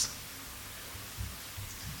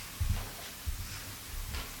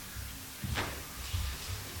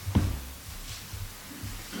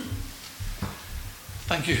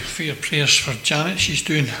Thank you for your prayers for Janet. She's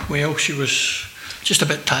doing well. She was just a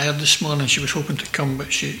bit tired this morning. She was hoping to come,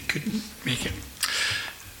 but she couldn't make it.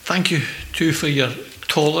 Thank you too for your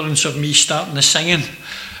tolerance of me starting the singing.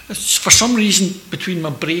 For some reason, between my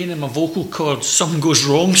brain and my vocal cords, something goes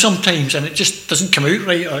wrong sometimes and it just doesn't come out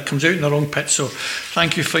right, or it comes out in the wrong pitch. So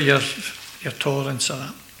thank you for your tolerance of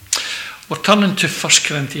that. We're turning to 1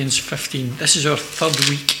 Corinthians 15. This is our third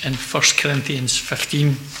week in 1 Corinthians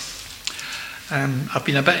 15. I've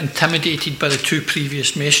been a bit intimidated by the two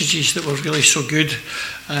previous messages that were really so good,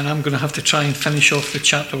 and I'm going to have to try and finish off the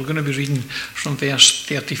chapter. We're going to be reading from verse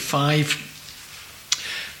 35.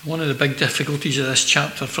 One of the big difficulties of this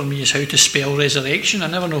chapter for me is how to spell resurrection. I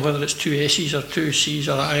never know whether it's two S's or two C's,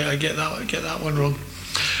 or I get that one wrong.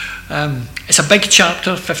 It's a big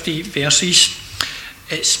chapter, 50 verses.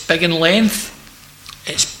 It's big in length.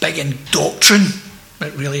 It's big in doctrine.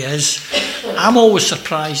 It really is. I'm always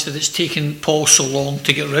surprised that it's taken Paul so long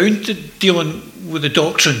to get round to dealing with the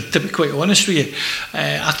doctrine, to be quite honest with you.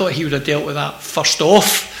 I thought he would have dealt with that first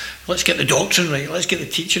off. Let's get the doctrine right. Let's get the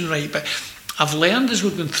teaching right. But I've learned as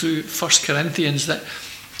we've gone through 1 Corinthians that,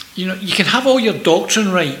 you can have all your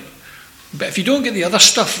doctrine right, but if you don't get the other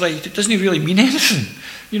stuff right, it doesn't really mean anything.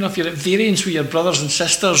 If you're at variance with your brothers and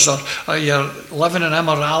sisters, or you're living in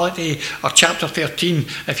immorality, or chapter 13,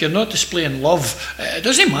 if you're not displaying love, it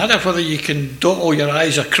doesn't matter whether you can dot all your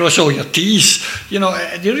I's or cross all your T's.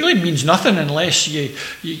 It really means nothing unless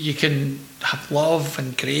you can have love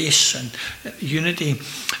and grace and unity.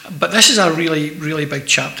 But this is a really, really big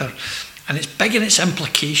chapter. And it's big in its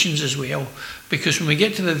implications as well, because when we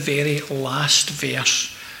get to the very last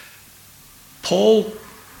verse, Paul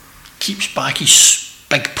keeps back his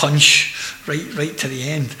big punch right to the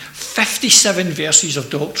end. 57 verses of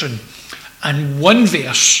doctrine and one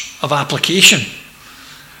verse of application.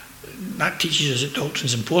 That teaches us that doctrine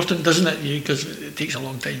is important, doesn't it? Because it takes a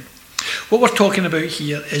long time. What we're talking about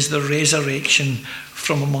here is the resurrection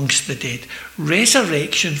from amongst the dead.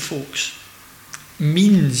 Resurrection, folks,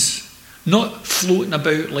 means not floating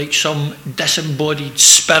about like some disembodied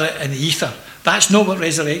spirit in the ether. That's not what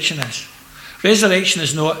resurrection is. Resurrection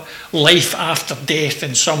is not life after death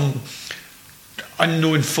in some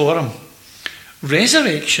unknown form.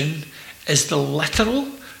 Resurrection is the literal,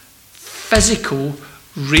 physical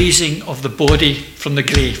raising of the body from the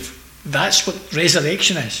grave. That's what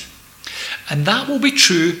resurrection is. And that will be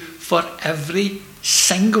true for every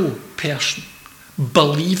single person,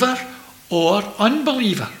 believer or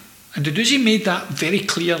unbeliever. And Duduzi made that very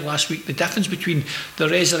clear last week, the difference between the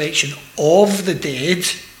resurrection of the dead,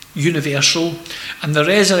 universal, and the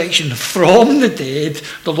resurrection from the dead,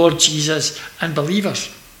 the Lord Jesus and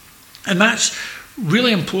believers. And that's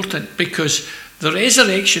really important, because the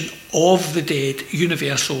resurrection of the dead,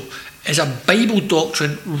 universal, is a Bible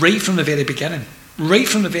doctrine right from the very beginning. Right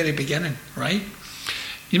from the very beginning, right?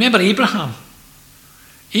 You remember Abraham?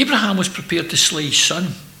 Abraham was prepared to slay his son.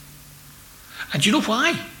 And do you know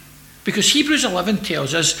why? Because Hebrews 11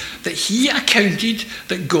 tells us that he accounted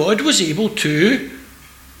that God was able to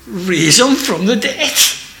raise him from the dead.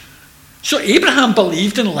 So Abraham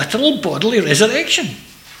believed in literal bodily resurrection.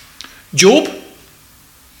 Job,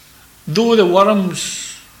 though the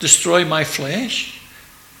worms destroy my flesh,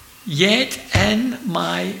 yet in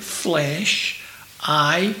my flesh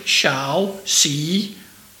I shall see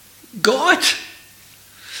God.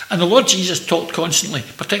 And the Lord Jesus talked constantly,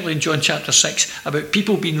 particularly in John chapter 6, about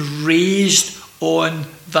people being raised on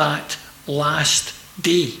that last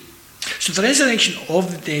day. So the resurrection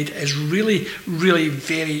of the dead is really, really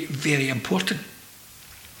very, very important.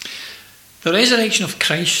 The resurrection of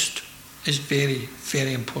Christ is very,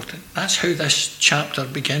 very important. That's how this chapter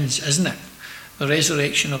begins, isn't it? The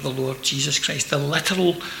resurrection of the Lord Jesus Christ, the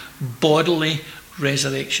literal bodily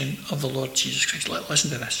resurrection of the Lord Jesus Christ. Listen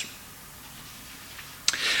to this.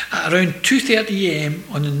 At around 2:30 a.m.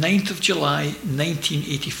 on the 9th of July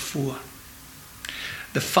 1984,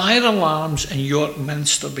 the fire alarms in York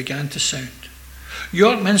Minster began to sound.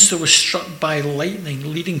 York Minster was struck by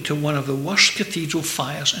lightning, leading to one of the worst cathedral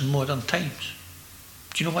fires in modern times.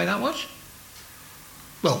 Do you know why that was?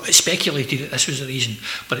 Well, it's speculated that this was the reason,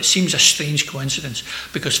 but it seems a strange coincidence,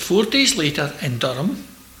 because 4 days later in Durham,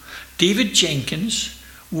 David Jenkins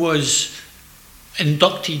was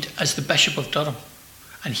inducted as the Bishop of Durham.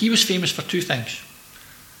 And he was famous for two things.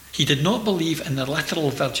 He did not believe in the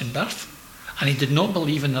literal virgin birth, and he did not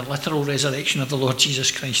believe in the literal resurrection of the Lord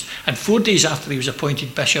Jesus Christ. And 4 days after he was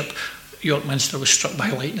appointed bishop, York Minster was struck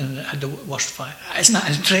by lightning and it had the worst fire. Isn't that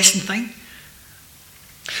an interesting thing?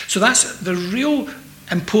 So that's the real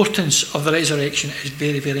importance of the resurrection, is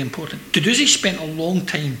very, very important. Duduzi spent a long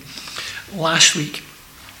time last week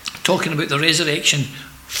talking about the resurrection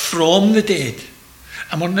from the dead.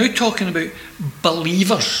 And we're now talking about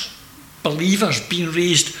believers being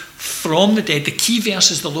raised from the dead. The key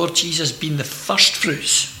verse is the Lord Jesus being the first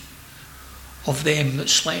fruits of them that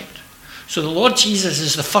slept. So the Lord Jesus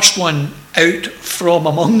is the first one out from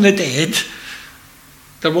among the dead.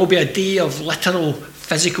 There will be a day of literal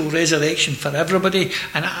physical resurrection for everybody.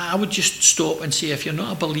 And I would just stop and say, if you're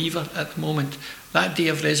not a believer at the moment, that day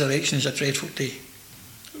of resurrection is a dreadful day.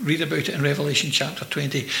 Read about it in Revelation chapter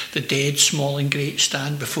 20. The dead, small and great,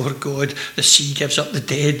 stand before God. The sea gives up the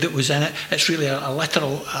dead that was in it. It's really a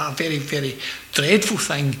literal, a very, very dreadful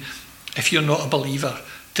thing if you're not a believer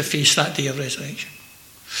to face that day of resurrection.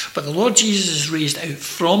 But the Lord Jesus is raised out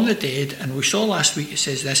from the dead, and we saw last week it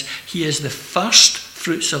says this, he is the first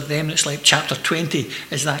fruits of them that slept. Chapter 20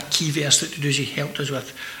 is that key verse that Duduzzi helped us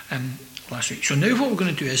with last week. So now what we're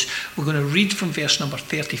going to do is we're going to read from verse number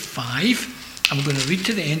 35, and we're going to read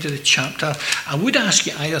to the end of the chapter. I would ask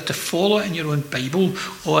you either to follow it in your own Bible,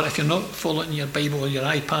 or if you're not following your Bible or your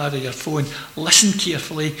iPad or your phone, listen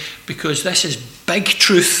carefully, because this is big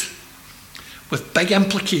truth with big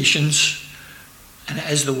implications, and it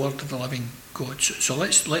is the word of the living God. So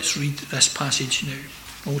let's read this passage now.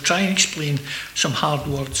 We'll try and explain some hard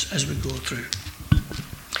words as we go through.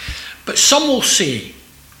 But some will say,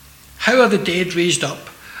 how are the dead raised up,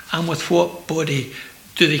 and with what body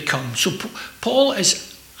do they come? So Paul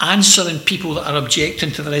is answering people that are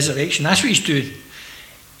objecting to the resurrection. That's what he's doing.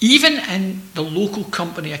 Even in the local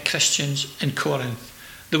company of Christians in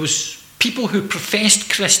Corinth, there was people who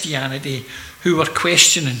professed Christianity who were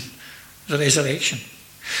questioning the resurrection.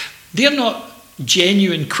 They're not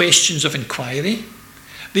genuine questions of inquiry.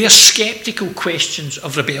 They are sceptical questions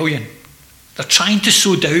of rebellion. They're trying to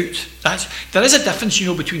sow doubt. There is a difference,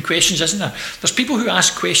 between questions, isn't there? There's people who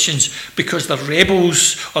ask questions because they're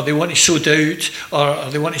rebels, or they want to sow doubt, or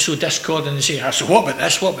they want to sow discord, and they say, so what about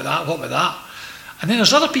this, what about that, what about that? And then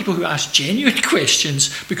there's other people who ask genuine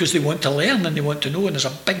questions because they want to learn and they want to know, and there's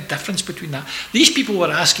a big difference between that. These people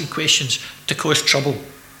were asking questions to cause trouble,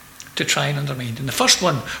 to try and undermine. And the first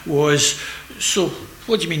one was, so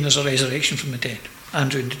what do you mean there's a resurrection from the dead?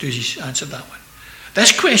 Andrew and Duduzzi answered that one.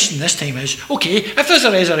 This question this time is, okay, if there's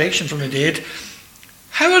a resurrection from the dead,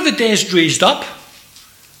 how are the dead raised up?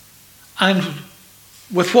 And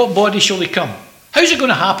with what body shall they come? How's it going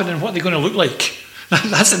to happen, and what are they going to look like?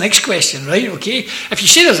 That's the next question, right? Okay, if you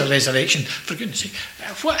say there's a resurrection, for goodness sake,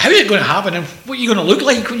 how's it going to happen, and what are you going to look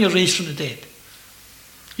like when you're raised from the dead?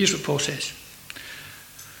 Here's what Paul says.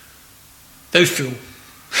 Thou fool.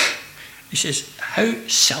 He says, how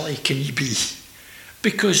silly can you be?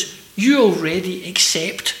 Because you already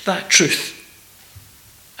accept that truth.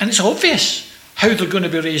 And it's obvious how they're going to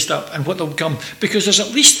be raised up and what they'll become, because there's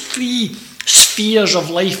at least 3 spheres of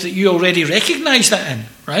life that you already recognise that in,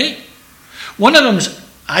 right? One of them's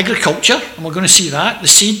agriculture, and we're going to see that, the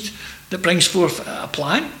seed that brings forth a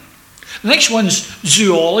plant. The next one's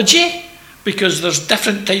zoology, because there's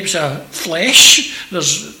different types of flesh.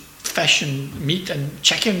 There's fish and meat and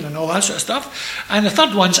chicken and all that sort of stuff. And the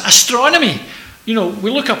third one's astronomy. We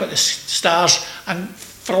look up at the stars, and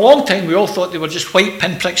for a long time we all thought they were just white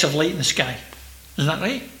pinpricks of light in the sky. Isn't that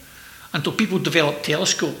right? Until people developed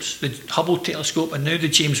telescopes, the Hubble telescope and now the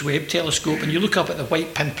James Webb telescope, and you look up at the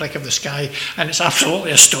white pinprick of the sky and it's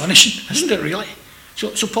absolutely astonishing, isn't it really?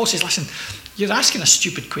 So Paul says, listen, you're asking a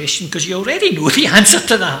stupid question because you already know the answer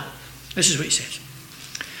to that. This is what he says.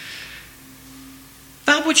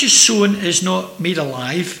 That which is sown is not made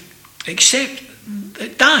alive except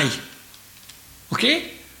it die.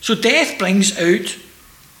 Okay? So death brings out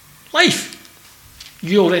life.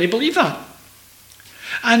 You already believe that.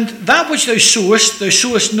 And that which thou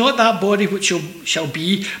sowest not that body which shall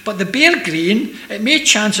be, but the bare grain, it may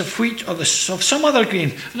chance of wheat or of some other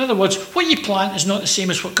grain. In other words, what you plant is not the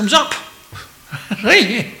same as what comes up.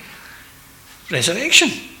 Right? Resurrection.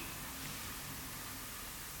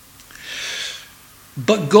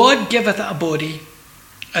 But God giveth it a body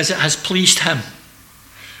as it has pleased him,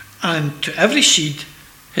 and to every seed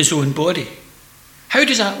his own body. How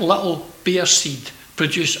does that little bare seed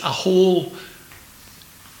produce a whole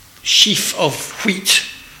sheaf of wheat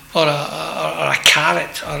or a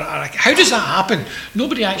carrot? How does that happen?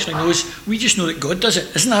 Nobody actually knows. We just know that God does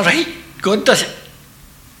it. Isn't that right? God does it.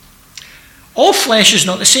 All flesh is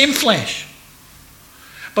not the same flesh.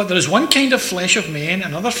 But there is one kind of flesh of men,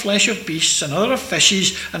 another flesh of beasts, another of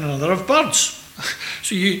fishes, and another of birds.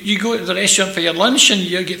 So you go to the restaurant for your lunch and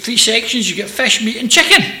you get 3 sections. You get fish, meat and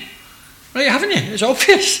chicken. Right, haven't you? It's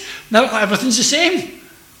obvious. Now everything's the same.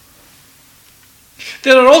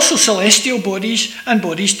 There are also celestial bodies and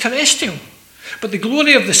bodies terrestrial. But the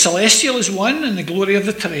glory of the celestial is one, and the glory of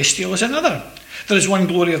the terrestrial is another. There is one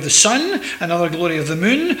glory of the sun, another glory of the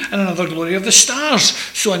moon, and another glory of the stars.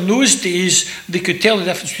 So in those days, they could tell the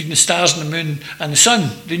difference between the stars and the moon and the sun.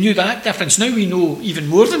 They knew that difference. Now we know even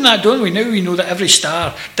more than that, don't we? Now we know that every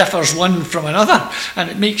star differs one from another. And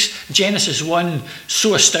it makes Genesis 1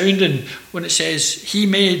 so astounding when it says, he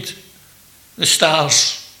made the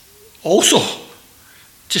stars also.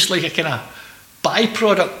 Just like a kind of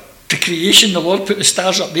byproduct to creation, the Lord put the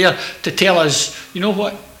stars up there to tell us, you know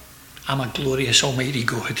what? I'm a glorious almighty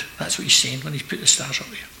God. That's what he's saying when he's put the stars up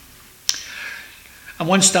there. And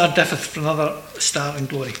one star differeth from another star in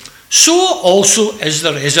glory. So also is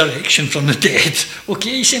the resurrection from the dead. Okay,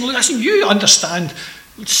 he's saying, look, listen, you understand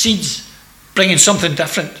seeds bringing something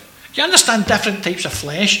different. You understand different types of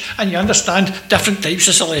flesh, and you understand different types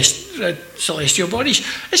of celestial bodies.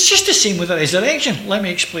 It's just the same with the resurrection. Let me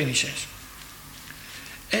explain, he says.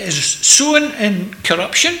 It is sown in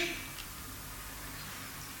corruption.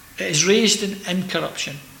 It is raised in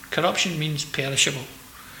incorruption. Corruption means perishable.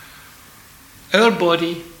 Our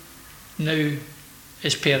body now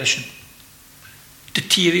is perishing,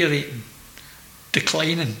 deteriorating,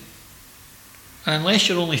 declining. And unless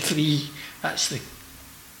you're only 3, that's the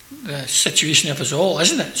situation of us all,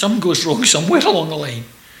 isn't it? Something goes wrong somewhere along the line.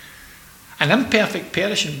 An imperfect,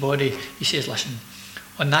 perishing body, he says, listen,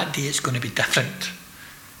 on that day it's going to be different.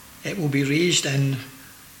 It will be raised in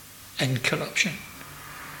incorruption.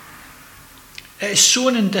 It is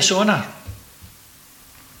sown in dishonour.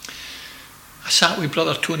 I sat with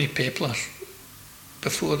Brother Tony Pepler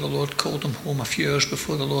before the Lord called him home, a few hours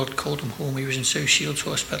before the Lord called him home. He was in South Shields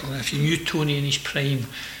Hospital, and if you knew Tony in his prime,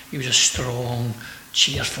 he was a strong,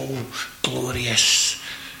 cheerful, glorious,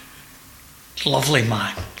 lovely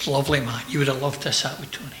man. Lovely man. You would have loved to have sat with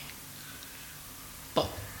Tony. But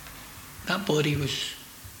that body was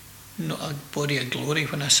not a body of glory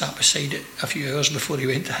when I sat beside it a few hours before he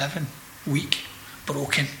went to heaven. Weak,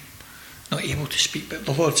 broken, not able to speak. But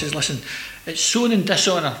the Lord says, listen, it's sown in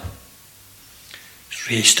dishonour, it's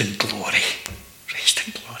raised in glory. Raised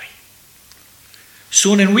in glory.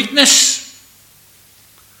 Sown in weakness.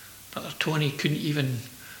 Brother Tony couldn't even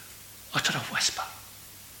utter a whisper,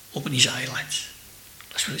 open his eyelids.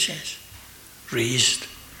 That's what it says. Raised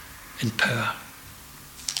in power.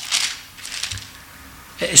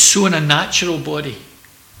 It is sown a natural body.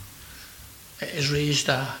 It is raised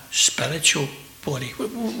a spiritual body.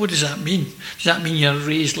 What does that mean? Does that mean you're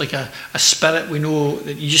raised like a spirit? We know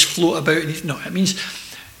that you just float about. No, it means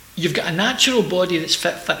you've got a natural body that's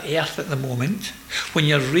fit for earth at the moment. When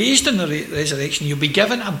you're raised in the resurrection, you'll be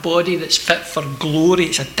given a body that's fit for glory.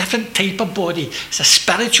 It's a different type of body. It's a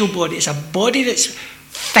spiritual body. It's a body that's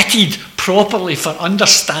fitted properly for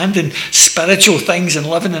understanding spiritual things and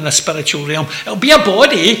living in a spiritual realm. It'll be a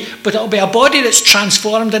body, but it'll be a body that's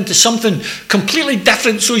transformed into something completely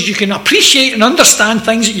different so you can appreciate and understand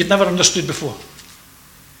things that you've never understood before.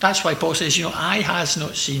 That's why Paul says, eye has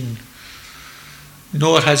not seen,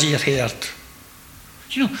 nor has ear heard.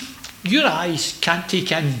 Your eyes can't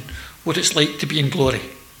take in what it's like to be in glory.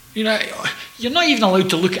 You're not even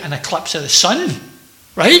allowed to look at an eclipse of the sun,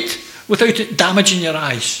 right? Without it damaging your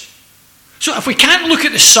eyes. So if we can't look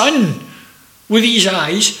at the sun with these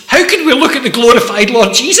eyes, how can we look at the glorified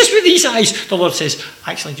Lord Jesus with these eyes? The Lord says,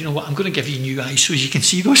 actually, do you know what? I'm going to give you new eyes so you can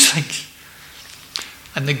see those things.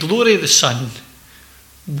 And the glory of the sun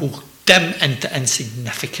will dim into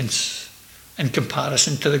insignificance in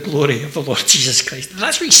comparison to the glory of the Lord Jesus Christ. And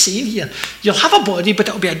that's what he's saying here. You'll have a body, but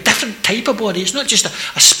it'll be a different type of body. It's not just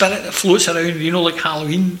a spirit that floats around, like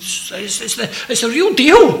Halloween. It's the real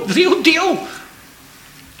deal. The real deal.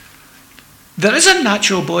 There is a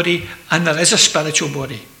natural body and there is a spiritual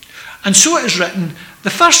body. And so it is written,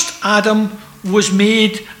 the first Adam was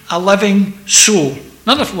made a living soul. In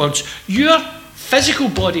other words, your physical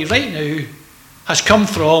body right now has come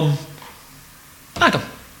from Adam.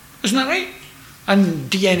 Isn't that right? And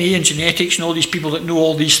DNA and genetics and all these people that know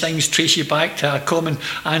all these things trace you back to a common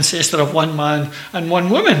ancestor of one man and one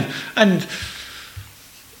woman. And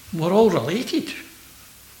we're all related.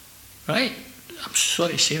 Right? I'm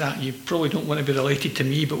sorry to say that. You probably don't want to be related to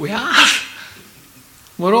me, but we are.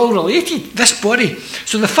 We're all related. This body.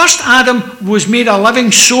 So the first Adam was made a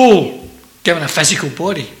living soul, given a physical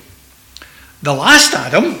body. The last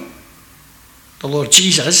Adam, the Lord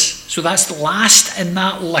Jesus, so that's the last in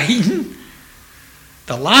that line.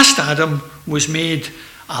 The last Adam was made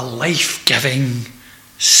a life-giving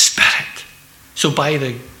spirit. So by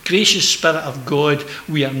the gracious Spirit of God,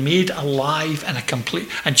 we are made alive in a complete...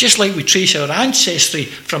 And just like we trace our ancestry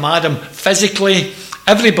from Adam physically,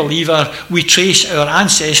 every believer, we trace our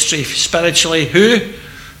ancestry spiritually. Who?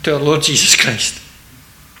 to our Lord Jesus Christ.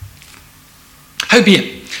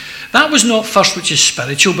 Howbeit, that was not first which is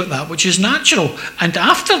spiritual, but that which is natural, and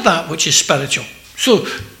after that which is spiritual. So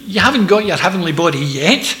you haven't got your heavenly body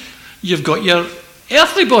yet, you've got your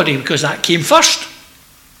earthly body, because that came first.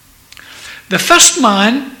 The first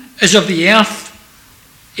man is of the earth,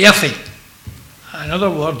 earthy. In other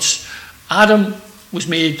words, Adam was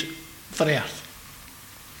made for earth.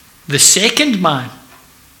 The second man,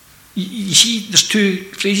 you see there's two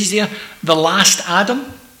phrases there, the last Adam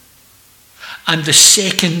and the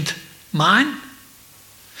second man.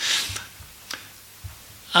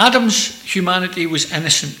 Adam's humanity was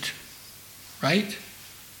innocent, right?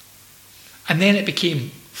 And then it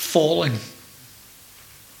became fallen.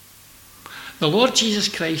 The Lord Jesus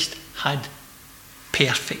Christ had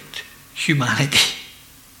perfect humanity.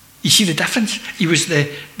 You see the difference? He was the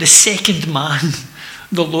second man,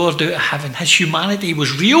 the Lord out of heaven. His humanity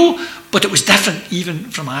was real, but it was different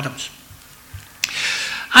even from Adam's.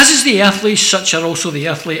 As is the earthly, such are also the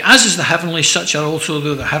earthly. As is the heavenly, such are also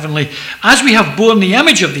the heavenly. As we have borne the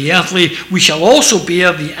image of the earthly, we shall also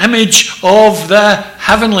bear the image of the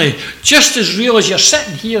heavenly. Just as real as you're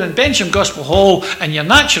sitting here in Bensham Gospel Hall in your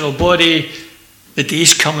natural body, the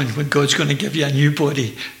day's coming when God's going to give you a new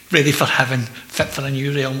body, ready for heaven, fit for a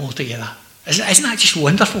new realm altogether. Isn't that just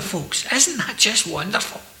wonderful, folks? Isn't that just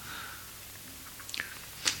wonderful?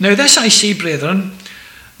 Now this I say, brethren,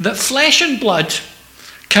 that flesh and blood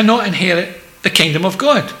cannot inherit the kingdom of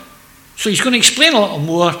God. So he's going to explain a little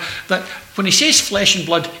more that when he says flesh and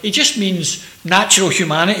blood, he just means natural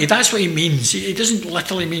humanity. That's what he means. He doesn't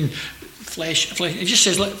literally mean flesh. He just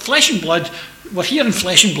says flesh and blood. We're here in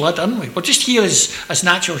flesh and blood, aren't we? We're just here as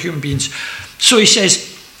natural human beings. So he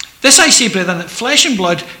says, this I say, brethren, that flesh and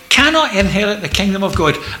blood cannot inherit the kingdom of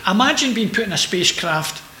God. Imagine being put in a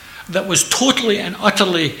spacecraft that was totally and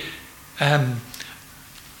utterly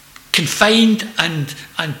confined and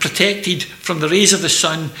protected from the rays of the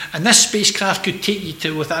sun, and this spacecraft could take you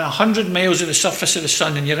to within 100 miles of the surface of the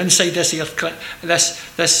sun, and you're inside this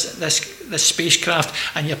spacecraft,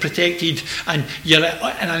 and you're protected, and you're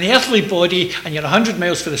in an earthly body, and you're 100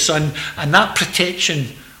 miles from the sun, and that protection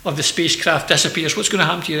of the spacecraft disappears. What's going to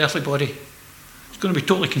happen to your earthly body? It's going to be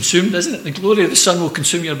totally consumed, isn't it? The glory of the sun will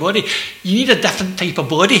consume your body. You need a different type of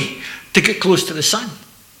body to get close to the sun.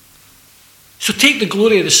 So take the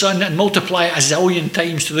glory of the sun and multiply it a zillion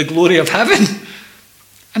times to the glory of heaven.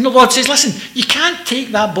 And the Lord says, listen, you can't take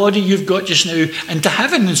that body you've got just now into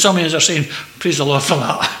heaven. And some of us are saying, praise the Lord for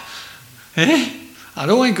that. I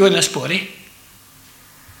don't want to go in this body.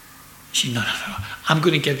 You say, no. I'm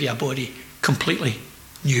going to give you a body completely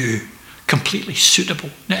new, completely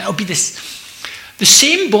suitable. Now, it'll be the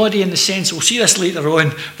same body in the sense, we'll see this later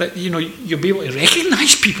on, that you'll be able to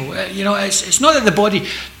recognise people. It's not that the body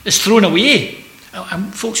is thrown away.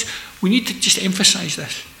 And folks, we need to just emphasise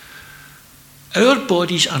this. Our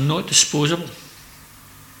bodies are not disposable.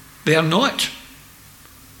 They are not.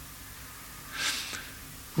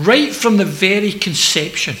 Right from the very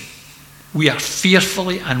conception, we are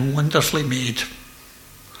fearfully and wonderfully made.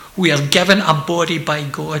 We are given a body by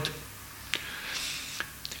God.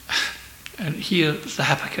 And here's the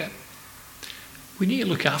hypocrite. We need to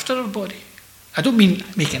look after our body. I don't mean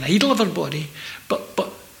make an idol of our body, but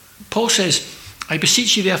Paul says, I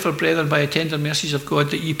beseech you therefore, brethren, by the tender mercies of God,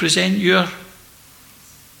 that ye present your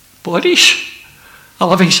bodies a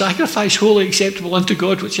living sacrifice, holy, acceptable unto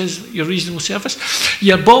God, which is your reasonable service.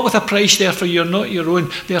 Ye are bought with a price, therefore you are not your own.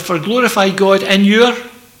 Therefore glorify God in your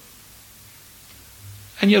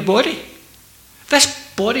body. This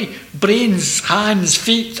body, brains, hands,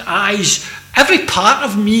 feet, eyes, every part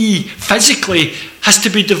of me physically has to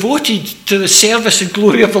be devoted to the service and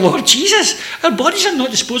glory of the Lord Jesus. Our bodies are not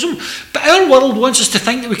disposable, but our world wants us to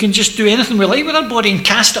think that we can just do anything we like with our body and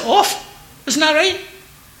cast it off. Isn't that right?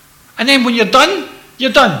 And then when you're done,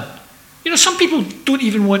 you're done. Some people don't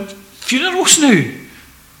even want funerals now.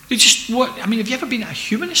 They just want, have you ever been at a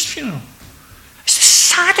humanist funeral? It's the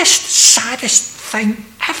saddest thing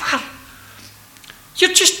ever.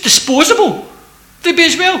 You're just disposable. They'd be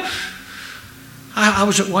as well. I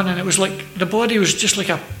was at one and it was like the body was just like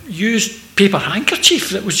a used paper handkerchief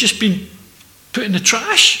that was just being put in the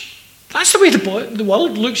trash. That's the way the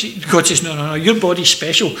world looks. God says, no, your body's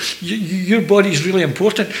special. Your body's really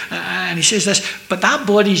important. And he says this, but that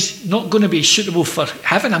body's not going to be suitable for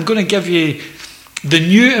heaven. I'm going to give you the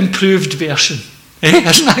new improved version.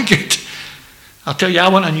 Isn't that good? I'll tell you, I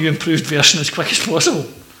want a new improved version as quick as possible.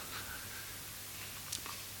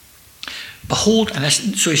 Behold,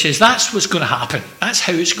 so he says, that's what's going to happen. That's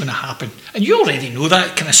how it's going to happen. And you already know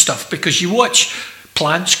that kind of stuff because you watch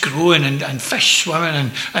plants growing and fish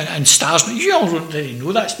swimming and stars. You all don't really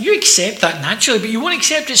know that. You accept that naturally, but you won't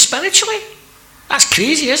accept it spiritually. That's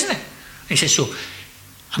crazy, isn't it? And he says, so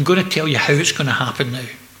I'm going to tell you how it's going to happen now. And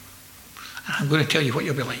I'm going to tell you what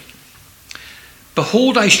you'll be like.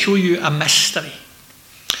 Behold, I show you a mystery.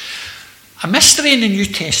 A mystery in the New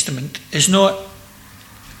Testament is not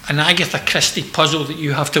an Agatha Christie puzzle that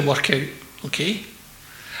you have to work out, okay?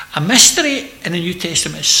 A mystery in the New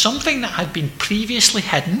Testament is something that had been previously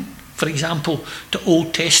hidden, for example, to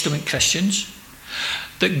Old Testament Christians,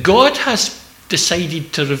 that God has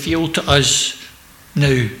decided to reveal to us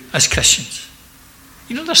now as Christians.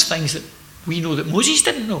 You know, there's things that we know that Moses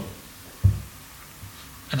didn't know,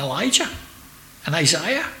 and Elijah, and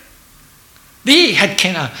Isaiah. They had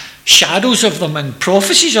kind of shadows of them and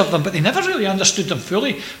prophecies of them, but they never really understood them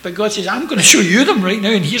fully. But God says, I'm going to show you them right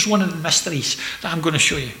now, and here's one of the mysteries that I'm going to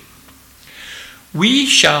show you. We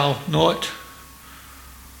shall not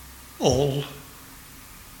all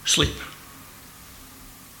sleep.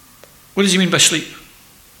 What does he mean by sleep?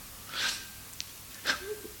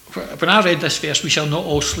 When I read this verse, we shall not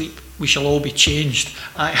all sleep, we shall all be changed.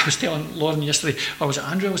 I was telling Lauren yesterday, or was it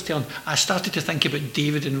Andrew I was telling, I started to think about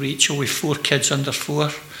David and Rachel with 4 kids under 4.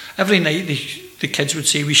 Every night the kids would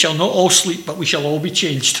say, we shall not all sleep, but we shall all be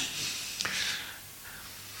changed.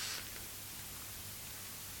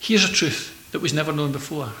 Here's a truth that was never known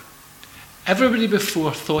before. Everybody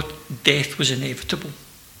before thought death was inevitable.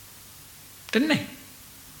 Didn't they?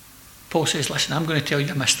 Paul says, listen, I'm going to tell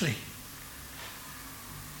you a mystery.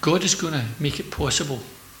 God is going to make it possible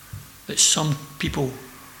that some people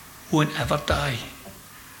won't ever die,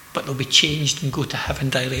 but they'll be changed and go to heaven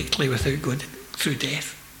directly without going through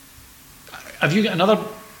death. Have you got another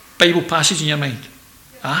Bible passage in your mind?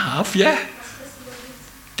 I have, yeah.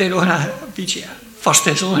 Dead on a beach here. 1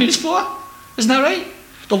 Thessalonians 4. Isn't that right?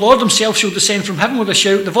 The Lord himself shall descend from heaven with a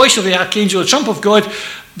shout, the voice of the archangel, the trump of God.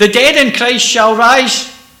 The dead in Christ shall rise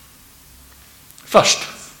first.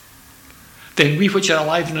 Then we which are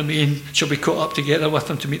alive and remain shall be caught up together with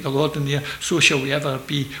them to meet the Lord in the air. So shall we ever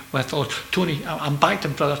be with the Lord. Tony, I'm back to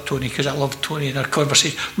Brother Tony because I love Tony in our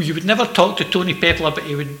conversation. Well, you would never talk to Tony Pepler, but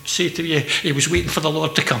he would say to you he was waiting for the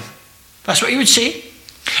Lord to come. That's what he would say.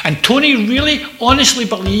 And Tony really honestly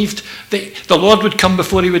believed that the Lord would come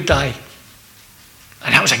before he would die.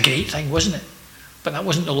 And that was a great thing, wasn't it? But that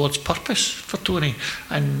wasn't the Lord's purpose for Tony.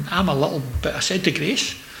 And I'm a little bit, I said to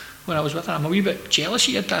Grace when I was with her, I'm a wee bit jealous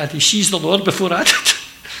of your dad. He sees the Lord before I did.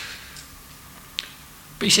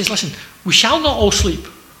 But he says, listen, we shall not all sleep.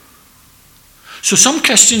 So some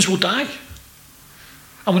Christians will die.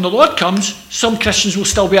 And when the Lord comes, some Christians will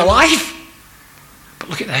still be alive. But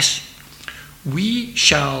look at this. We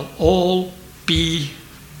shall all be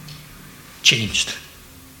changed.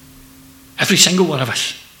 Every single one of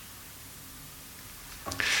us.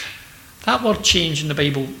 That word change in the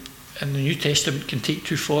Bible, in the New Testament, can take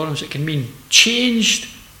 2 forms. It can mean changed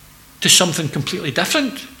to something completely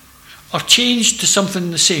different, or changed to something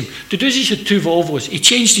the same. Duduzzi's had 2 Volvos. He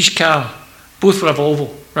changed his car. Both were a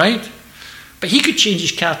Volvo, right? But he could change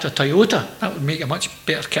his car to a Toyota. That would make a much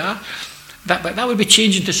better car. But that would be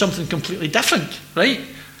changing to something completely different, right?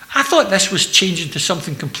 I thought this was changing to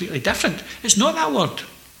something completely different. It's not that word.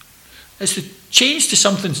 It's to change to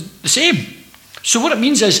something the same. So what it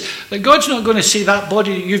means is that God's not going to say that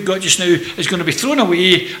body that you've got just now is going to be thrown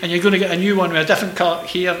away and you're going to get a new one with a different colour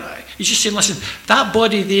here. He's just saying, listen, that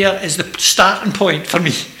body there is the starting point for me.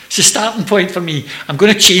 It's the starting point for me. I'm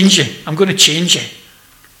going to change you. I'm going to change you.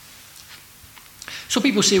 So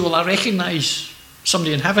people say, well, I recognise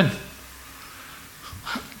somebody in heaven.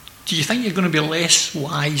 Do you think you're going to be less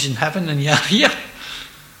wise in heaven than you are here?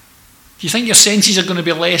 Do you think your senses are going to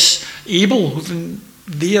be less able than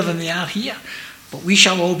there than they are here? But we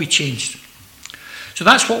shall all be changed. So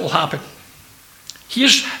that's what will happen.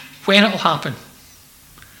 Here's when it will happen.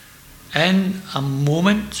 In a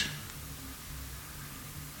moment,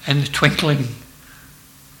 in the twinkling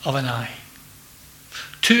of an eye.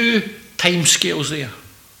 2 time scales there.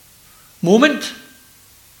 Moment,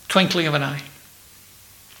 twinkling of an eye.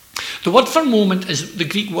 The word for moment is the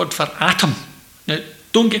Greek word for atom. Now,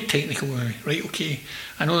 don't get technical with me, right? Okay.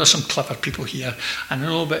 I know there's some clever people here. I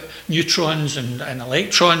know about neutrons and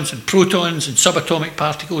electrons and protons and subatomic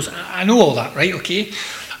particles. I know all that, right? Okay.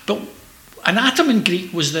 But an atom in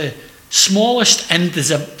Greek was the smallest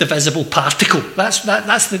indivisible particle.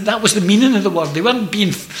 That was the meaning of the word. They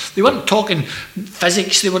weren't talking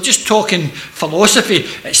physics. They were just talking philosophy.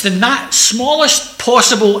 It's the smallest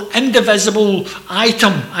possible indivisible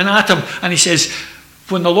item, an atom. And he says,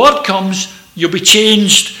 when the Lord comes, you'll be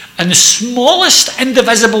changed in the smallest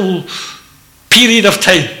indivisible period of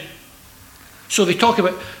time. So they talk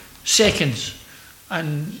about seconds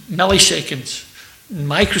and milliseconds and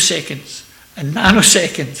microseconds and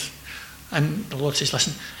nanoseconds. And the Lord says,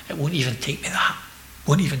 listen, it won't even take me that.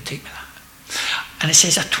 Won't even take me that. And it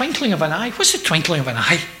says a twinkling of an eye. What's the twinkling of an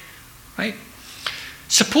eye? Right?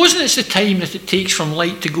 Supposing it's the time that it takes from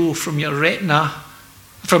light to go from your retina,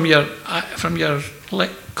 from your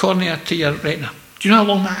cornea to your retina. Do you know how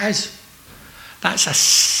long that is? That's a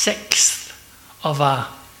sixth of a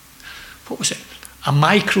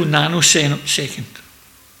micro nanosecond.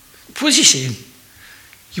 What's he saying?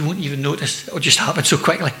 You won't even notice. It'll just happen so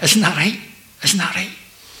quickly. Isn't that right? Isn't that right?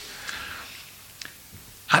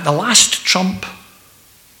 At the last trump,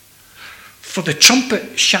 for the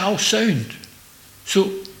trumpet shall sound. So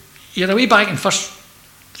you're away back in 1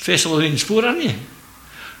 Thessalonians 4, aren't you?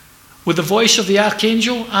 With the voice of the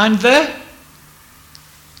archangel and the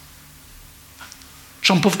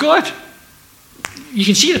trump of God. You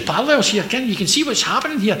can see the parallels here, can't you? You can see what's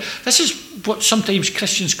happening here. This is what sometimes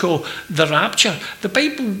Christians call the rapture. The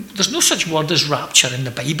Bible, there's no such word as rapture in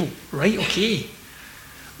the Bible, right? Okay.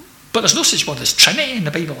 But there's no such word as Trinity in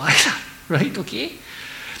the Bible either, right? Okay.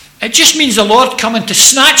 It just means the Lord coming to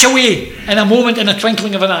snatch away in a moment, in a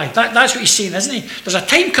twinkling of an eye. That's what he's saying, isn't he? There's a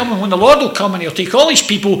time coming when the Lord will come and he'll take all these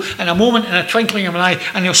people in a moment, in a twinkling of an eye,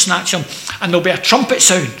 and he'll snatch them, and there'll be a trumpet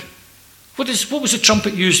sound. What was the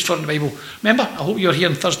trumpet used for in the Bible? Remember, I hope you're here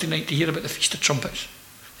on Thursday night to hear about the Feast of Trumpets.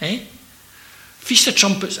 Feast of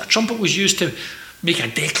Trumpets, a trumpet was used to make a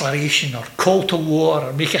declaration or call to war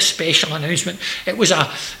or make a special announcement. It was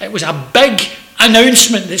a big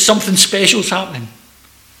announcement that something special is happening.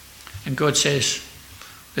 And God says,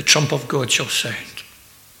 the trump of God shall sound.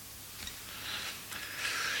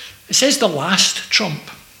 It says the last trump.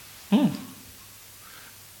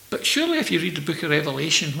 But surely if you read the book of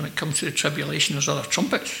Revelation, when it comes to the tribulation, there's other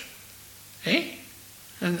trumpets. And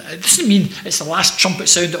it doesn't mean it's the last trumpet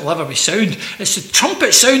sound that will ever be sound. It's the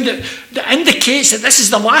trumpet sound that indicates that this is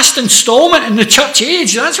the last instalment in the church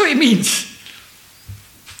age. That's what it means.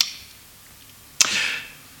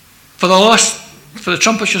 For the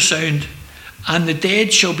trumpet shall sound, and the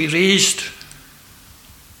dead shall be raised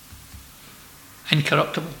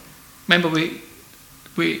incorruptible. Remember we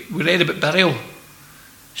read about burial,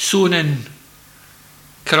 sown in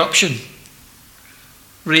corruption,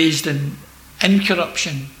 raised in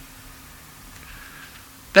incorruption.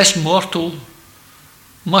 This mortal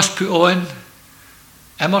must put on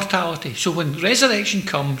immortality. So when resurrection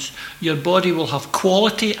comes, your body will have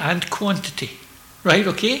quality and quantity. Right,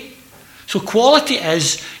 okay? So quality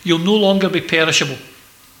is you'll no longer be perishable.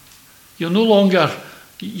 Your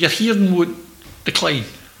hearing won't decline,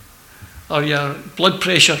 or your blood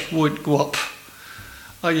pressure won't go up,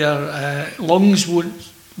 or your lungs won't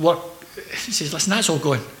work. He says, listen, that's all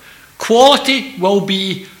gone. Quality will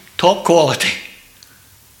be top quality.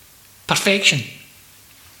 Perfection.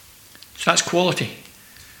 So that's quality.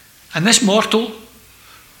 And this mortal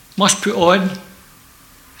must put on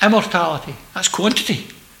immortality. That's quantity,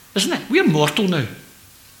 isn't it? We're mortal now.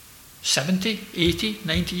 70, 80,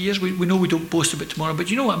 90 years. We know we don't boast about tomorrow, but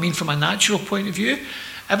you know what I mean from a natural point of view?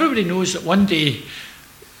 Everybody knows that one day,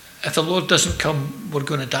 if the Lord doesn't come, we're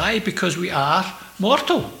going to die because we are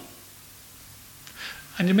mortal.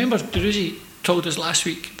 And remember, Deruzi told us last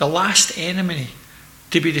week, the last enemy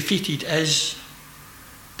to be defeated is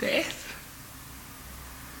death.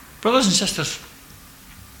 Brothers and sisters,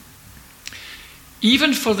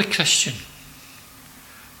 even for the Christian,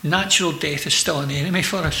 natural death is still an enemy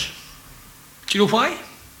for us. Do you know why?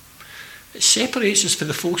 It separates us from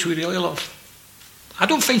the folks we really love. I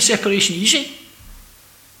don't find separation easy.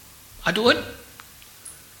 I don't.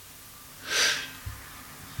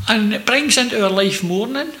 And it brings into our life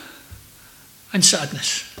mourning and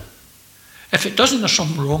sadness. If it doesn't, there's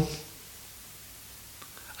something wrong.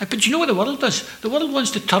 But do you know what the world does? The world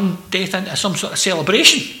wants to turn death into some sort of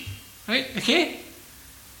celebration. Right? Okay?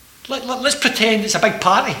 Let's pretend it's a big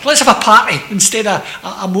party. Let's have a party instead of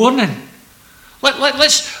a mourning.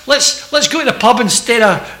 Let's go to the pub instead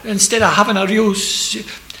of having a real. Do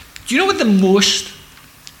you know what the most?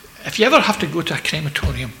 If you ever have to go to a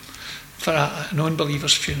crematorium for a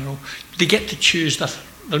non-believer's funeral, they get to choose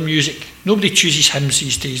their music. Nobody chooses hymns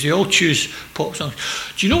these days. They all choose pop songs.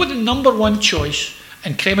 Do you know what the number one choice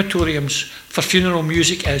in crematoriums for funeral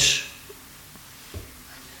music is?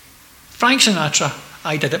 Frank Sinatra,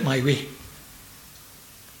 I Did It My Way.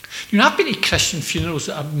 You know, I've been to Christian funerals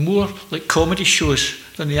that are more like comedy shows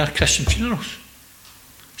than they are Christian funerals.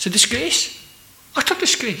 It's a disgrace. Utter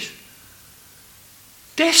disgrace.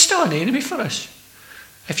 Death's still an enemy for us.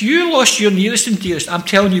 If you lost your nearest and dearest, I'm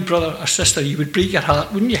telling you, brother or sister, you would break your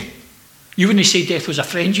heart, wouldn't you? You wouldn't say death was a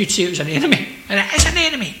friend, you'd say it was an enemy. And it is an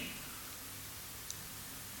enemy.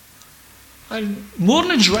 And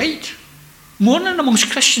mourning's right. Mourning amongst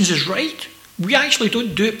Christians is right. We actually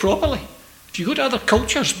don't do it properly. If you go to other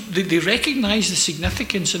cultures, they recognise the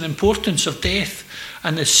significance and importance of death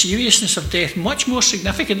and the seriousness of death much more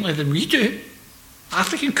significantly than we do.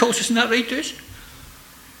 African culture, isn't that right, dudes?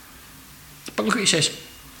 But look what he says.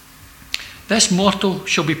 This mortal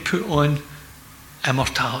shall be put on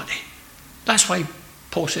immortality. That's why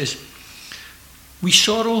Paul says, we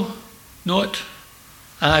sorrow not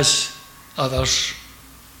as others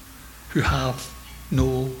who have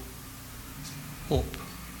no hope.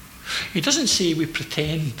 He doesn't say we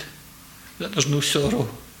pretend that there's no sorrow.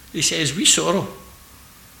 He says we sorrow.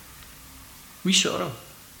 We sorrow.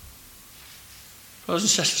 Brothers and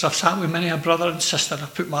sisters, I've sat with many a brother and sister,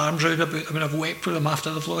 I've put my arms round about them and I've wept with them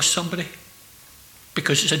after they've lost somebody,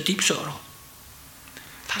 because it's a deep sorrow.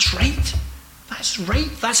 That's right. That's right.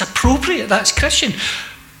 That's appropriate. That's Christian.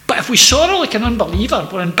 But if we sorrow like an unbeliever,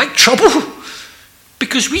 we're in big trouble,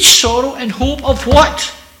 because we sorrow in hope of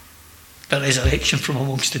what? The resurrection from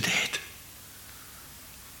amongst the dead.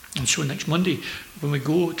 And so next Monday, when we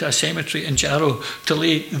go to a cemetery in Jarrow to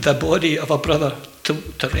lay the body of a brother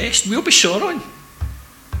to rest, we'll be sorrowing.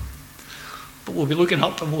 But we'll be looking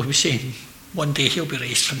up and we'll be saying, one day he'll be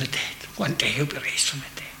raised from the dead. One day he'll be raised from the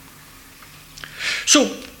dead.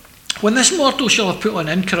 So, when this mortal shall have put on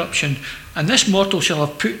incorruption, and this mortal shall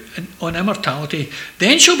have put on immortality,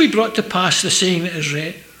 then shall be brought to pass the saying that is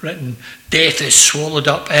written, death is swallowed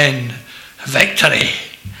up in victory.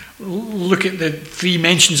 Look at the three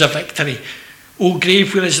mentions of victory. O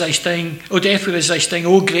grave, where is thy sting? O death, where is thy sting?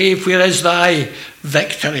 O grave, where is thy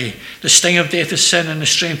victory? The sting of death is sin, and the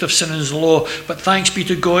strength of sin is the law. But thanks be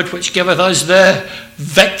to God, which giveth us the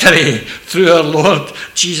victory through our Lord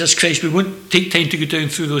Jesus Christ. We won't take time to go down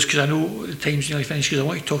through those, because I know the time's nearly finished, because I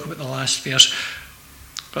want to talk about the last verse.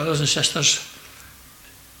 Brothers and sisters,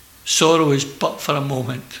 sorrow is but for a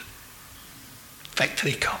moment.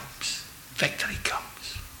 Victory comes. Victory comes.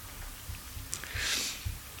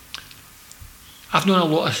 I've known a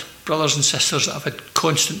lot of brothers and sisters that have had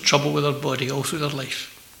constant trouble with their body all through their life.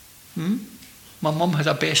 My mum had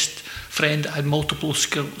a best friend that had multiple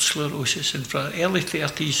sclerosis, and for her early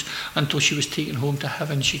 30s until she was taken home to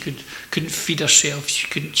heaven, she couldn't feed herself, she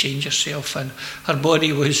couldn't change herself, and her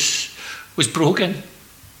body was broken.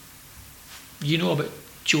 You know about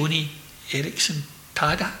Joni Eriksson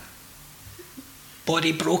Tada?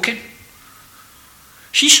 Body broken.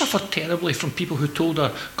 She suffered terribly from people who told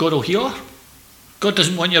her, God will heal her. God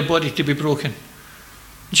doesn't want your body to be broken.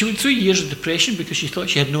 And she went through years of depression because she thought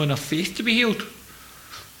she had no enough faith to be healed.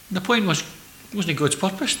 And the point was, it wasn't God's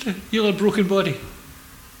purpose to heal her broken body.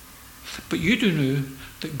 But you do know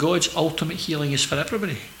that God's ultimate healing is for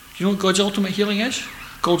everybody. Do you know what God's ultimate healing is?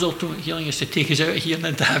 God's ultimate healing is to take us out of here and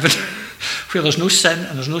into heaven, where there's no sin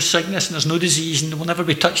and there's no sickness and there's no disease and we'll never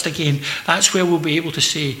be touched again. That's where we'll be able to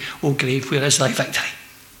say, O grave, where is thy victory?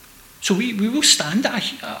 So we will stand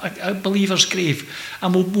at a believer's grave,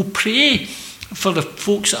 and we'll pray for the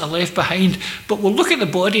folks that are left behind, but we'll look at the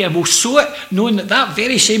body and we'll sow it, knowing that that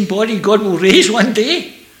very same body God will raise one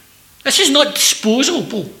day. This is not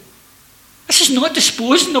disposable. This is not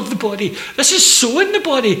disposing of the body. This is sowing the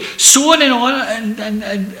body, sowing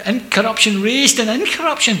in corruption, raised in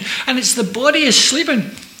incorruption, and it's the body is sleeping.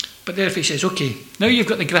 But there, if he says, okay, now you've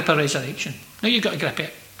got the grip of resurrection, now you've got a grip of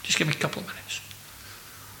it, just give me a couple of minutes.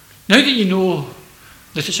 Now that you know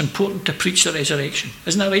that it's important to preach the resurrection,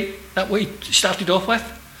 isn't that right? That what he started off with?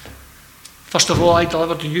 First of all, I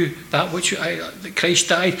delivered to you that that Christ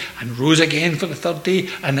died and rose again for the third day,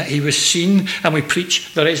 and that he was seen, and we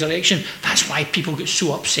preach the resurrection. That's why people get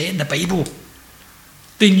so upset in the Bible.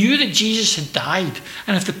 They knew that Jesus had died,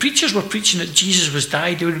 and if the preachers were preaching that Jesus was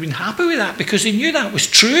died, they would have been happy with that because they knew that was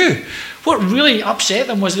true. What really upset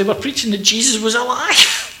them was they were preaching that Jesus was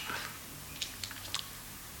alive.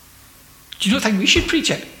 Do you not think we should preach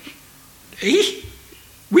it?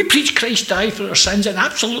 We preach Christ died for our sins, and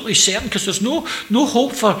absolutely certain, because there's no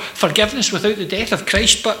hope for forgiveness without the death of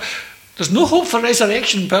Christ, but there's no hope for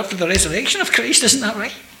resurrection but for the resurrection of Christ, isn't that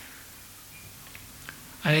right?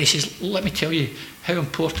 And he says, let me tell you how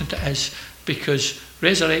important it is, because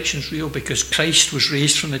resurrection's real, because Christ was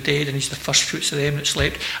raised from the dead, and he's the first fruits of them that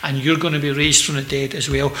slept, and you're going to be raised from the dead as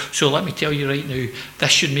well. So let me tell you right now, this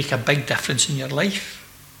should make a big difference in your life.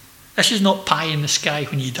 This is not pie in the sky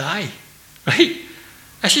when you die, right?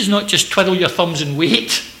 This is not just twiddle your thumbs and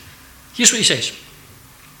wait. Here's what he says.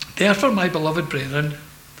 Therefore, my beloved brethren,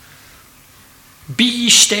 be ye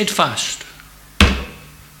steadfast,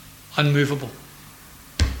 unmovable.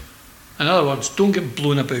 In other words, don't get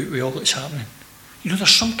blown about with all that's happening. You know,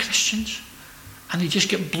 there's some Christians and they just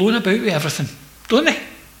get blown about with everything, don't they?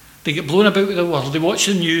 They get blown about with the world. They watch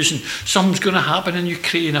the news and something's going to happen in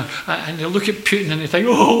Ukraine, and they look at Putin and they think,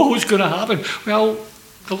 oh, what's going to happen? Well,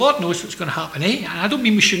 the Lord knows what's going to happen, eh? And I don't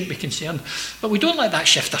mean we shouldn't be concerned, but we don't let that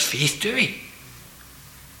shift our faith, do we?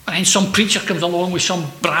 And then some preacher comes along with some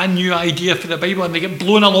brand new idea for the Bible, and they get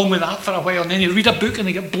blown along with that for a while, and then they read a book and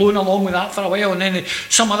they get blown along with that for a while, and then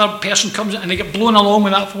some other person comes and they get blown along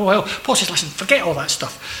with that for a while. Paul says, listen, forget all that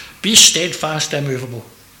stuff. Be steadfast, immovable.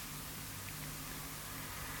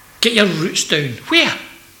 Get your roots down. Where?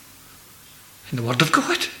 In the Word of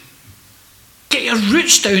God. Get your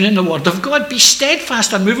roots down in the Word of God. Be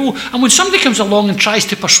steadfast and immovable. And when somebody comes along and tries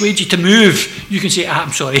to persuade you to move, you can say,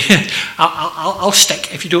 I'm sorry, I'll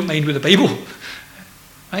stick, if you don't mind, with the Bible.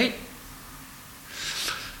 Right?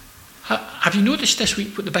 Have you noticed this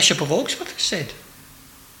week what the Bishop of Oxford has said?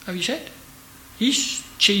 Have you said? He's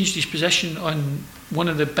changed his position on one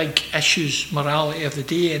of the big issues, morality of the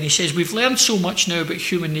day, and he says, we've learned so much now about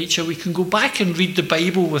human nature, we can go back and read the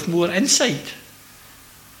Bible with more insight.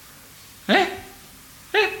 Eh?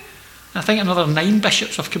 I think another 9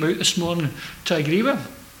 bishops have come out this morning to agree with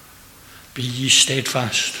him. Be ye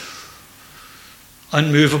steadfast,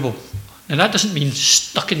 unmovable. Now that doesn't mean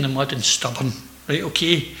stuck in the mud and stubborn, right?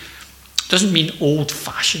 Okay. It doesn't mean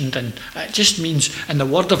old-fashioned, and it just means in the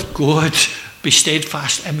Word of God, be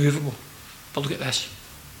steadfast, immovable. But look at this.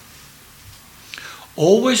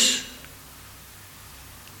 Always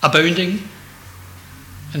abounding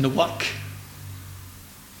in the work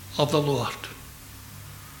of the Lord.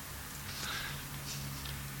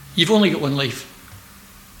 You've only got one life.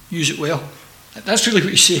 Use it well. That's really what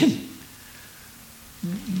he's saying.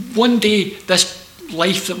 One day, this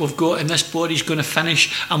life that we've got in this body is going to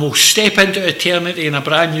finish, and we'll step into eternity in a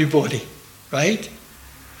brand new body. Right?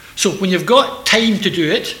 So when you've got time to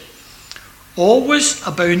do it, always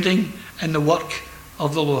abounding in the work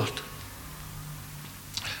of the Lord.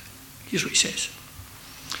 Here's what he says.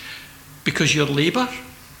 Because your labour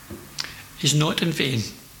is not in vain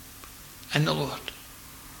in the Lord.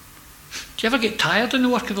 Do you ever get tired in the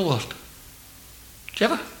work of the Lord? Do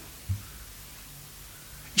you ever?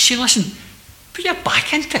 You say, listen, put your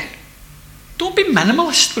back into it. Don't be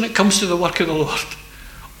minimalist when it comes to the work of the Lord.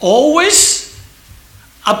 Always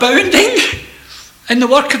abounding in the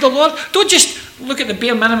work of the Lord. Don't just look at the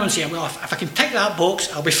bare minimum and say, well, if I can tick that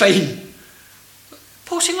box, I'll be fine.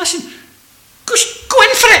 Paul saying, listen, go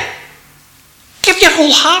in for it. Give your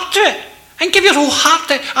whole heart to it. And give your whole heart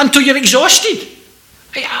to it until you're exhausted.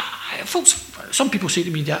 Folks, some people say to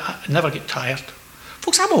me that I never get tired.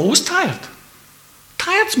 Folks, I'm always tired.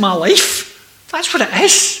 Tired's my life. That's what it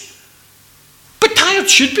is. But tired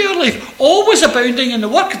should be our life. Always abounding in the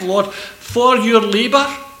work of the Lord, for your labour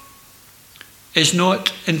is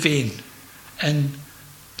not in vain in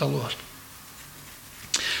the Lord.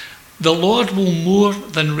 The Lord will more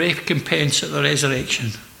than recompense at the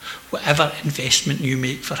resurrection whatever investment you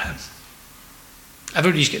make for him.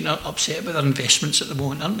 Everybody's getting upset about their investments at the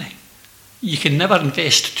moment, aren't they? You can never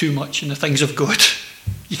invest too much in the things of God.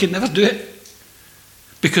 You can never do it.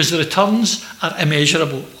 Because the returns are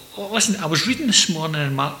immeasurable. Listen, I was reading this morning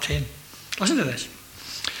in Mark 10. Listen to this.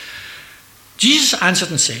 Jesus answered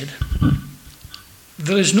and said,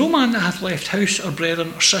 there is no man that hath left house or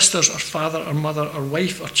brethren or sisters or father or mother or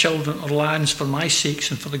wife or children or lands for my sakes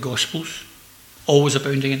and for the gospel's, always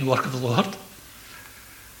abounding in the work of the Lord,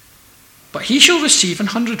 but he shall receive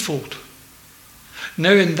 100-fold.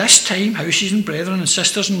 Now in this time, houses and brethren and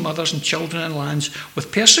sisters and mothers and children and lands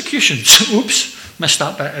with persecutions. Oops, missed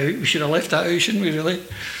that bit out. We should have left that out, shouldn't we, really?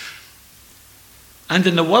 And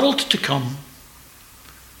in the world to come,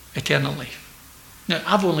 eternal life. Now,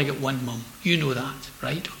 I've only got one mum. You know that,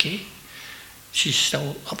 right? Okay? She's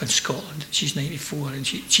still up in Scotland. She's 94 and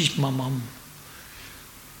she's my mum.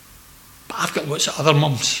 But I've got lots of other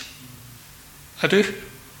mums. I do.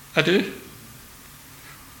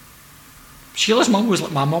 Sheila's mum was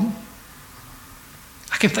like my mum.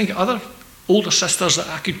 I can think of other older sisters that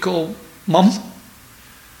I could call mum.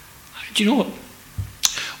 Do you know what?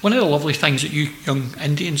 One of the lovely things that you young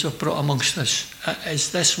Indians have brought amongst us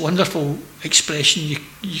is this wonderful expression.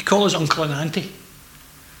 You call us uncle and auntie.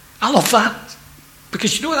 I love that.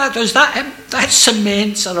 Because you know what that does? That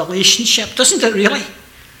cements a relationship, doesn't it really?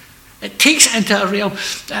 It takes it into a realm.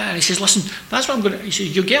 And he says, listen, that's what I'm going to... He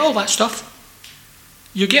says, you get all that stuff.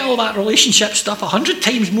 You get all that relationship stuff 100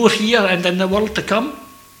 times more here and in the world to come.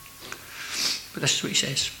 But this is what he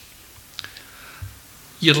says.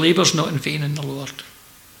 Your labour's not in vain in the Lord.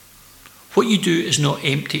 What you do is not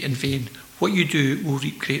empty in vain. What you do will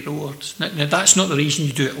reap great rewards. Now that's not the reason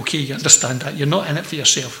you do it. Okay, you understand that. You're not in it for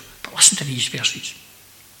yourself. But listen to these verses.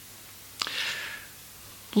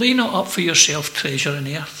 Lay not up for yourself treasure in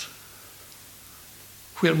earth,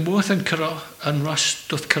 where moth and rust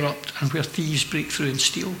doth corrupt, and where thieves break through and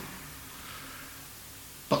steal.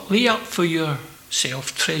 But lay up for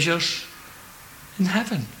yourself treasures in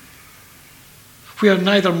heaven, where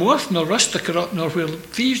neither moth nor rust do corrupt, nor where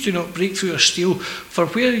thieves do not break through or steal. For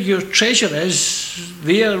where your treasure is,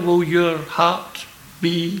 there will your heart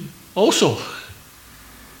be also.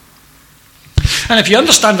 And if you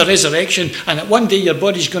understand the resurrection, and that one day your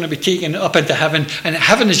body's going to be taken up into heaven, and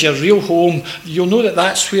heaven is your real home, you'll know that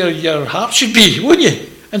that's where your heart should be, won't you?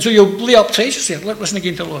 And so you'll lay up treasures there. Listen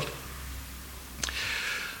again to the Lord.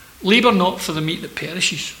 Labour not for the meat that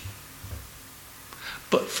perishes,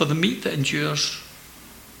 but for the meat that endures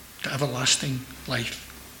to everlasting life,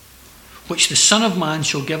 which the Son of Man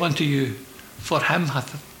shall give unto you, for him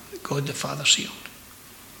hath God the Father sealed.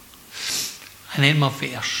 And then my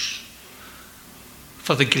verse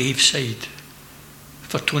for the graveside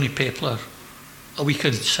for Tony Pepler a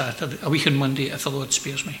week on Monday, if the Lord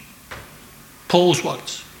spares me. Paul's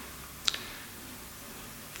words.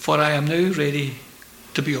 For I am now ready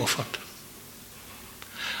to be offered,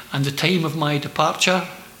 and the time of my departure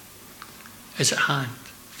is at hand.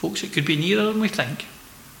 Folks, it could be nearer than we think,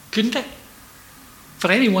 couldn't it?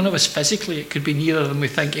 For any one of us physically, it could be nearer than we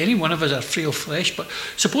think. Any one of us are frail flesh, but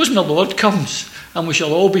supposing the Lord comes and we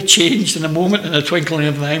shall all be changed in a moment, in a twinkling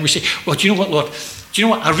of an eye, and we say, well, do you know what, Lord? Do you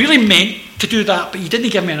know what? I really meant to do that, but you didn't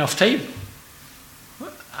give me enough time.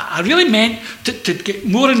 I really meant to get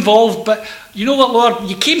more involved, but you know what, Lord?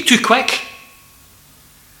 You came too quick.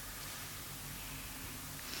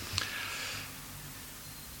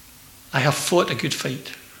 I have fought a good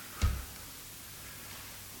fight.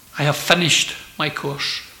 I have finished my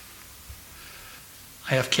course.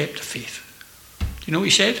 I have kept the faith. Do you know what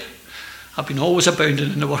he said? I've been always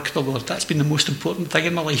abounding in the work of the Lord. That's been the most important thing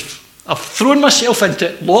in my life. I've thrown myself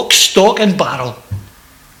into it, lock, stock and barrel.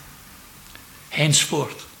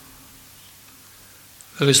 Henceforth,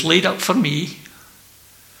 there is laid up for me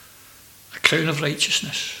a crown of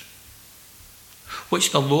righteousness,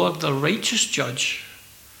 which the Lord, the righteous judge,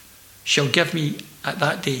 shall give me at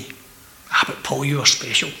that day. But Paul, you are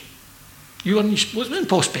special. Wasn't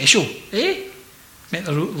Paul special? Eh? Met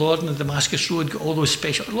the Lord on the Damascus Road, got all those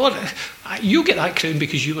special. Lord, you get that crown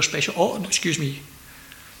because you were special. Oh, no, excuse me.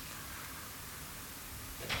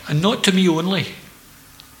 And not to me only,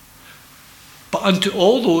 but unto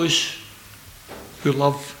all those who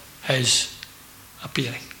love his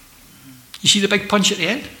appearing. You see the big punch at the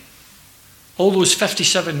end? All those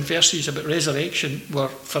 57 verses about resurrection were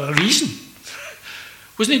for a reason.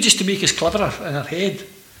 Wasn't it just to make us cleverer in our head?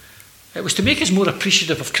 It was to make us more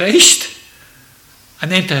appreciative of Christ,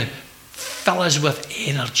 and then to fill us with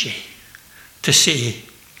energy to say,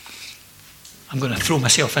 I'm going to throw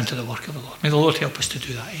myself into the work of the Lord. May the Lord help us to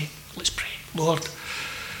do that. Eh? Let's pray. Lord,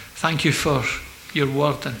 thank you for your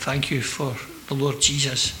word, and thank you for the Lord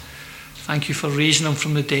Jesus. Thank you for raising him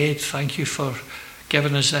from the dead. Thank you for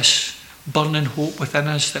giving us this burning hope within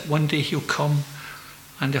us that one day he'll come,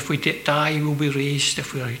 and if we die, we'll be raised.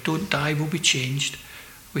 If we don't die, we'll be changed.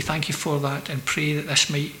 We thank you for that and pray that this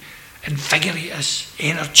might invigorate us,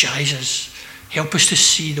 energise us, help us to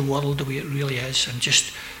see the world the way it really is, and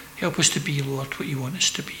just help us to be, Lord, what you want us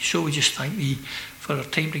to be. So we just thank thee for our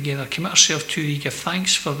time together. Commit ourselves to thee. Give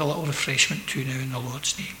thanks for the little refreshment too now in the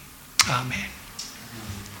Lord's name. Amen.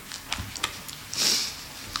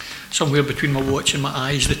 Somewhere between my watch and my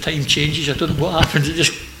eyes, the time changes. I don't know what happens. It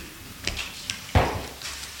just...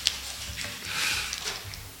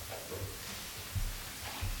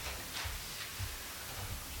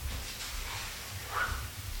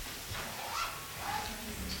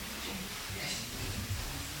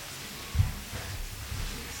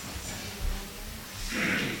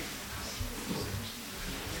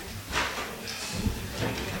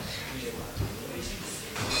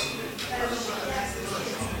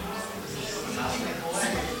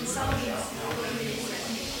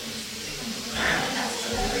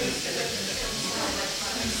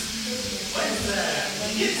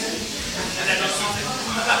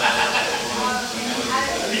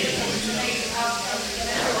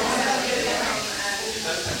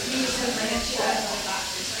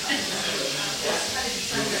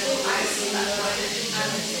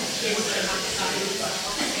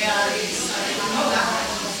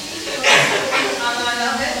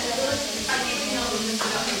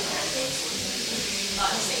 Thank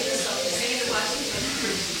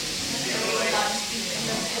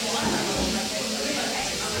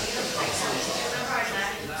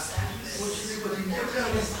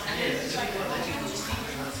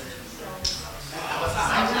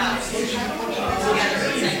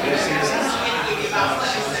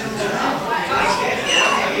you.